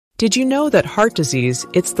Did you know that heart disease,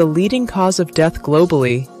 it's the leading cause of death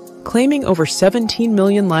globally, claiming over 17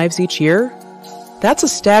 million lives each year? That's a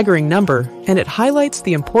staggering number, and it highlights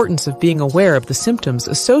the importance of being aware of the symptoms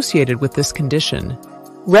associated with this condition.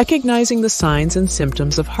 Recognizing the signs and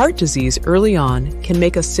symptoms of heart disease early on can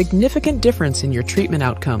make a significant difference in your treatment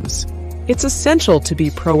outcomes. It's essential to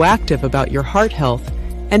be proactive about your heart health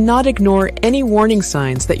and not ignore any warning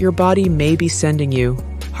signs that your body may be sending you.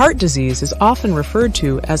 Heart disease is often referred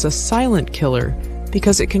to as a silent killer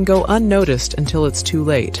because it can go unnoticed until it's too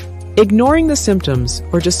late. Ignoring the symptoms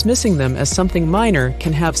or dismissing them as something minor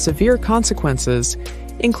can have severe consequences,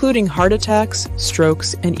 including heart attacks,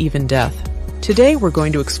 strokes, and even death. Today, we're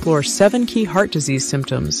going to explore 7 key heart disease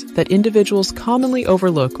symptoms that individuals commonly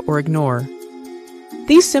overlook or ignore.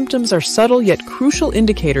 These symptoms are subtle yet crucial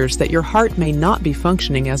indicators that your heart may not be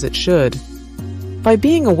functioning as it should. By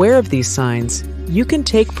being aware of these signs, you can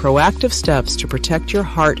take proactive steps to protect your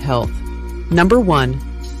heart health. Number 1.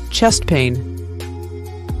 Chest pain.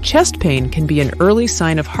 Chest pain can be an early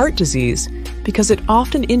sign of heart disease because it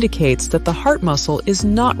often indicates that the heart muscle is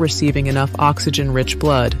not receiving enough oxygen-rich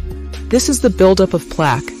blood. This is the buildup of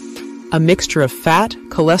plaque, a mixture of fat,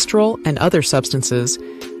 cholesterol, and other substances,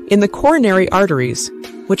 in the coronary arteries,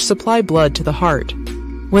 which supply blood to the heart.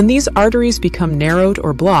 When these arteries become narrowed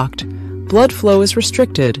or blocked, blood flow is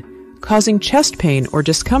restricted, causing chest pain or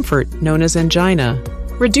discomfort known as angina.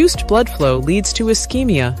 Reduced blood flow leads to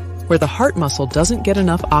ischemia, where the heart muscle doesn't get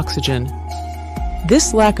enough oxygen.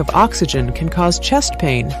 This lack of oxygen can cause chest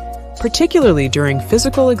pain, particularly during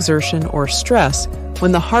physical exertion or stress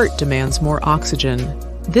when the heart demands more oxygen.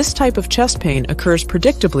 This type of chest pain occurs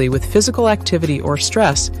predictably with physical activity or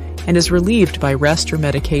stress and is relieved by rest or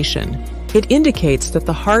medication. It indicates that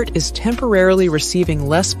the heart is temporarily receiving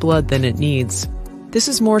less blood than it needs. This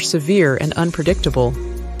is more severe and unpredictable.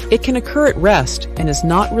 It can occur at rest and is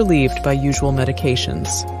not relieved by usual medications.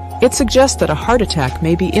 It suggests that a heart attack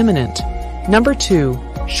may be imminent. Number 2.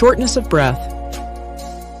 Shortness of breath.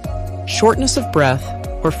 Shortness of breath,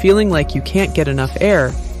 or feeling like you can't get enough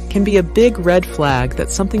air, can be a big red flag that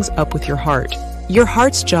something's up with your heart. Your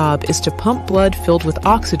heart's job is to pump blood filled with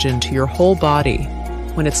oxygen to your whole body.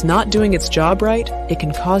 When it's not doing its job right, it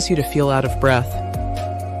can cause you to feel out of breath.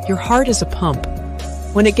 Your heart is a pump.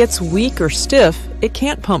 When it gets weak or stiff, it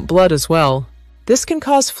can't pump blood as well. This can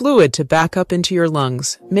cause fluid to back up into your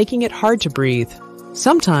lungs, making it hard to breathe.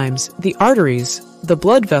 Sometimes, the arteries, the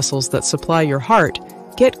blood vessels that supply your heart,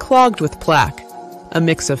 get clogged with plaque, a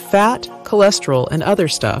mix of fat, cholesterol, and other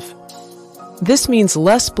stuff. This means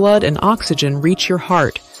less blood and oxygen reach your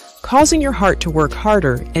heart, causing your heart to work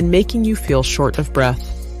harder and making you feel short of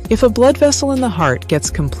breath. If a blood vessel in the heart gets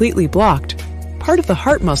completely blocked, part of the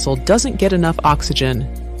heart muscle doesn't get enough oxygen.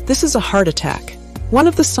 This is a heart attack. One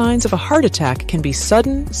of the signs of a heart attack can be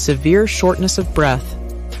sudden, severe shortness of breath.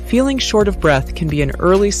 Feeling short of breath can be an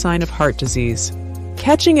early sign of heart disease.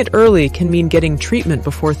 Catching it early can mean getting treatment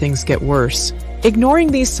before things get worse.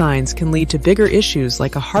 Ignoring these signs can lead to bigger issues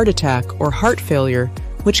like a heart attack or heart failure,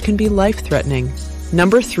 which can be life-threatening.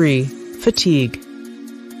 Number 3. Fatigue.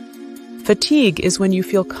 Fatigue is when you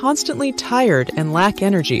feel constantly tired and lack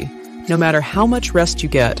energy, no matter how much rest you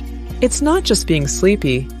get. It's not just being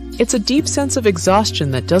sleepy. It's a deep sense of exhaustion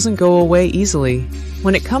that doesn't go away easily.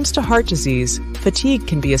 When it comes to heart disease, fatigue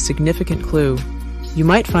can be a significant clue. You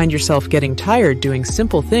might find yourself getting tired doing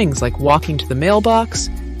simple things like walking to the mailbox,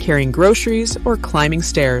 carrying groceries, or climbing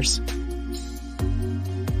stairs.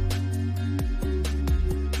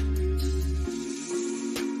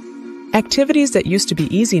 Activities that used to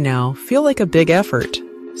be easy now feel like a big effort.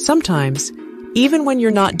 Sometimes, even when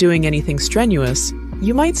you're not doing anything strenuous,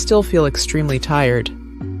 you might still feel extremely tired.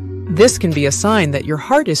 This can be a sign that your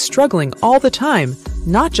heart is struggling all the time,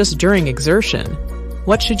 not just during exertion.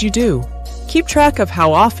 What should you do? Keep track of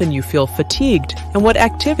how often you feel fatigued and what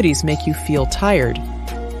activities make you feel tired.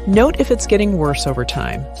 Note if it's getting worse over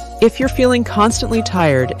time. If you're feeling constantly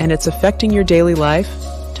tired and it's affecting your daily life,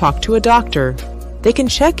 talk to a doctor. They can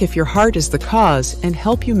check if your heart is the cause and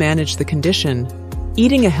help you manage the condition.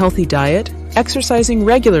 Eating a healthy diet, exercising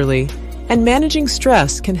regularly, and managing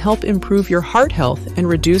stress can help improve your heart health and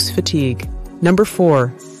reduce fatigue. Number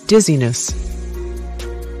 4. Dizziness.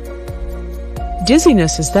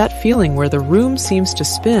 Dizziness is that feeling where the room seems to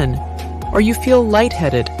spin, or you feel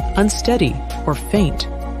lightheaded, unsteady, or faint.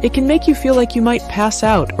 It can make you feel like you might pass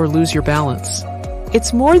out or lose your balance.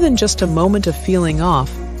 It's more than just a moment of feeling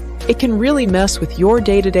off. It can really mess with your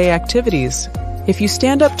day-to-day activities. If you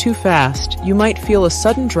stand up too fast, you might feel a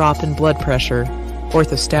sudden drop in blood pressure,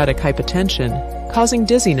 orthostatic hypotension, causing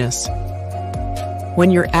dizziness. When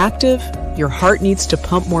you're active, your heart needs to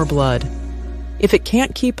pump more blood. If it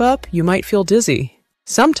can't keep up, you might feel dizzy.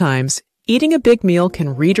 Sometimes, eating a big meal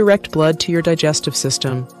can redirect blood to your digestive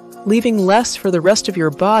system, leaving less for the rest of your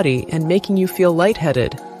body and making you feel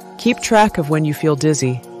lightheaded. Keep track of when you feel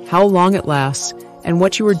dizzy, how long it lasts, and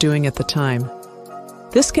what you were doing at the time.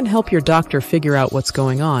 This can help your doctor figure out what's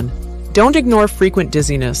going on. Don't ignore frequent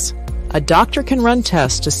dizziness. A doctor can run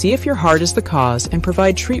tests to see if your heart is the cause and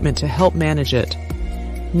provide treatment to help manage it.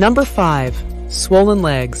 Number 5. Swollen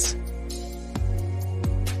legs.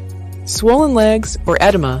 Swollen legs, or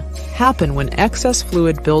edema, happen when excess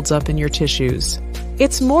fluid builds up in your tissues.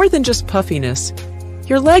 It's more than just puffiness.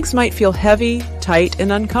 Your legs might feel heavy, tight,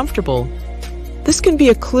 and uncomfortable. This can be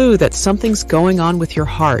a clue that something's going on with your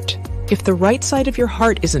heart. If the right side of your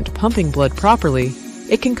heart isn't pumping blood properly,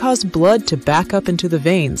 it can cause blood to back up into the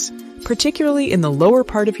veins, particularly in the lower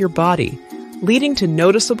part of your body, leading to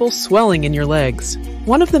noticeable swelling in your legs.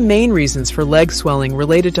 One of the main reasons for leg swelling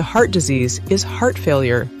related to heart disease is heart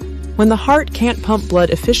failure. When the heart can't pump blood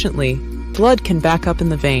efficiently, blood can back up in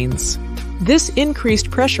the veins. This increased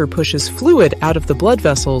pressure pushes fluid out of the blood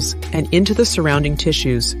vessels and into the surrounding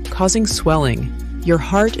tissues, causing swelling. Your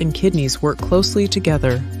heart and kidneys work closely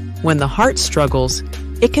together. When the heart struggles,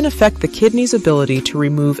 it can affect the kidney's ability to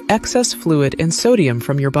remove excess fluid and sodium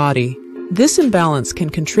from your body. This imbalance can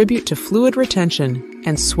contribute to fluid retention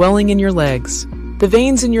and swelling in your legs. The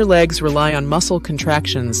veins in your legs rely on muscle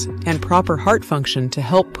contractions and proper heart function to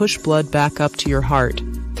help push blood back up to your heart.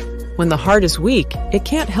 When the heart is weak, it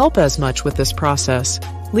can't help as much with this process,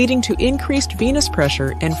 leading to increased venous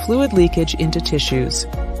pressure and fluid leakage into tissues.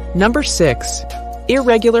 Number 6.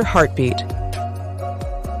 Irregular heartbeat.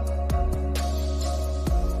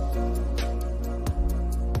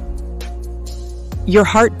 Your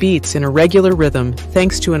heart beats in a regular rhythm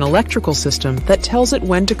thanks to an electrical system that tells it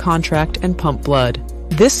when to contract and pump blood.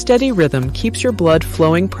 This steady rhythm keeps your blood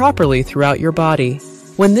flowing properly throughout your body.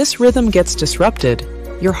 When this rhythm gets disrupted,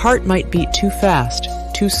 your heart might beat too fast,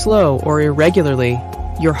 too slow, or irregularly.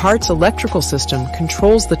 Your heart's electrical system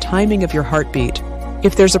controls the timing of your heartbeat.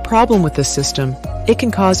 If there's a problem with this system, it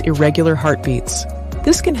can cause irregular heartbeats.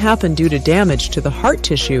 This can happen due to damage to the heart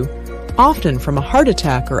tissue, often from a heart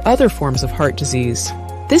attack or other forms of heart disease.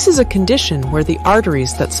 This is a condition where the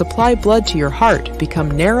arteries that supply blood to your heart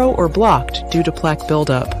become narrow or blocked due to plaque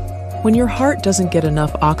buildup. When your heart doesn't get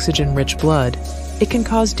enough oxygen-rich blood, it can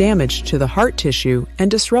cause damage to the heart tissue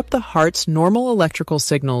and disrupt the heart's normal electrical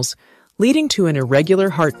signals, leading to an irregular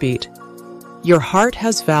heartbeat. Your heart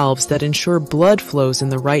has valves that ensure blood flows in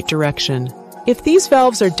the right direction. If these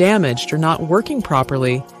valves are damaged or not working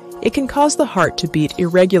properly, it can cause the heart to beat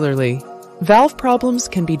irregularly. Valve problems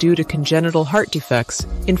can be due to congenital heart defects,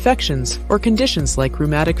 infections, or conditions like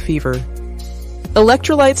rheumatic fever.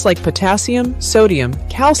 Electrolytes like potassium, sodium,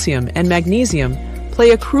 calcium, and magnesium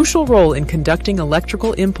play a crucial role in conducting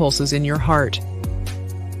electrical impulses in your heart.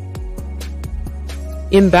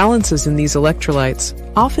 Imbalances in these electrolytes,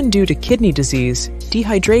 often due to kidney disease,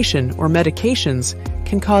 dehydration, or medications,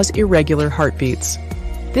 can cause irregular heartbeats.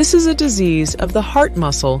 This is a disease of the heart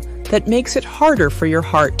muscle that makes it harder for your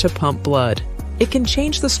heart to pump blood. It can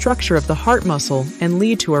change the structure of the heart muscle and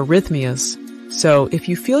lead to arrhythmias. So, if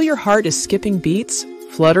you feel your heart is skipping beats,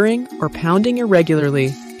 fluttering, or pounding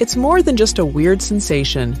irregularly, it's more than just a weird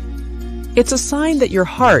sensation. It's a sign that your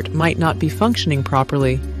heart might not be functioning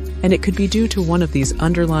properly, and it could be due to one of these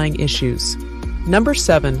underlying issues. Number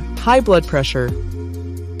 7. High blood pressure.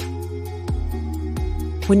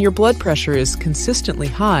 When your blood pressure is consistently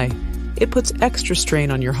high, it puts extra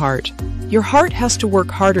strain on your heart. Your heart has to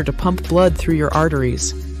work harder to pump blood through your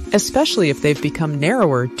arteries, especially if they've become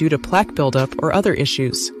narrower due to plaque buildup or other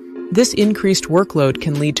issues. This increased workload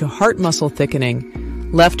can lead to heart muscle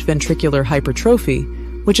thickening, left ventricular hypertrophy,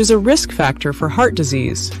 which is a risk factor for heart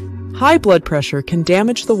disease. High blood pressure can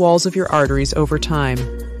damage the walls of your arteries over time.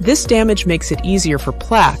 This damage makes it easier for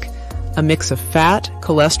plaque, a mix of fat,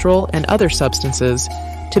 cholesterol, and other substances,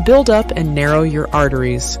 to build up and narrow your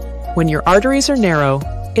arteries. When your arteries are narrow,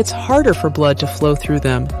 it's harder for blood to flow through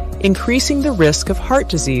them, increasing the risk of heart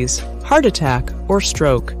disease, heart attack, or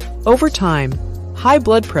stroke. Over time, high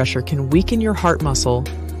blood pressure can weaken your heart muscle.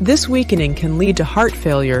 This weakening can lead to heart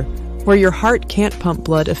failure, where your heart can't pump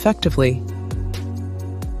blood effectively.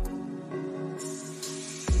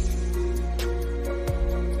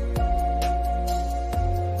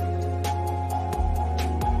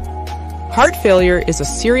 Heart failure is a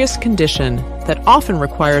serious condition that often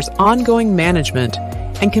requires ongoing management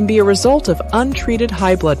and can be a result of untreated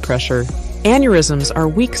high blood pressure. Aneurysms are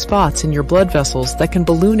weak spots in your blood vessels that can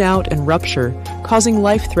balloon out and rupture, causing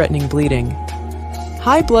life-threatening bleeding.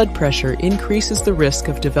 High blood pressure increases the risk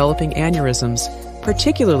of developing aneurysms,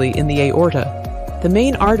 particularly in the aorta. the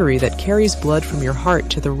main artery that carries blood from your heart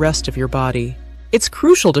to the rest of your body. It's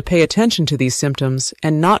crucial to pay attention to these symptoms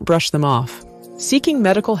and not brush them off. Seeking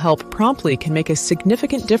medical help promptly can make a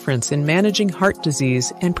significant difference in managing heart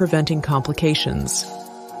disease and preventing complications.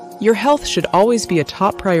 Your health should always be a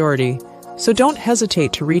top priority, so don't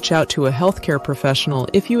hesitate to reach out to a healthcare professional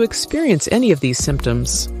if you experience any of these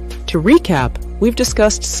symptoms. To recap, we've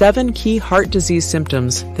discussed 7 key heart disease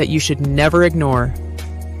symptoms that you should never ignore: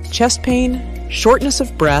 chest pain, shortness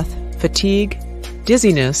of breath, fatigue,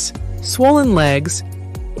 dizziness, swollen legs,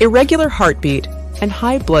 irregular heartbeat, and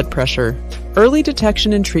high blood pressure. Early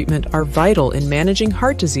detection and treatment are vital in managing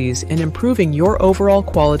heart disease and improving your overall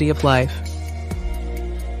quality of life.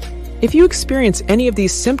 If you experience any of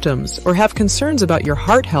these symptoms or have concerns about your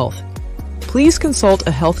heart health, please consult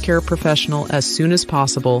a healthcare professional as soon as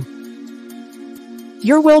possible.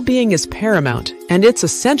 Your well-being is paramount, and it's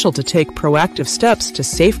essential to take proactive steps to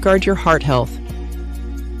safeguard your heart health.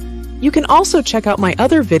 You can also check out my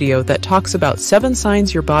other video that talks about 7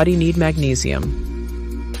 signs your body needs magnesium.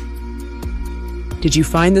 Did you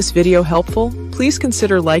find this video helpful? Please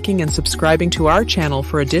consider liking and subscribing to our channel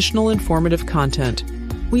for additional informative content.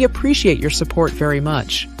 We appreciate your support very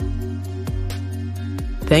much.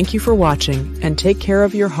 Thank you for watching, and take care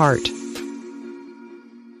of your heart.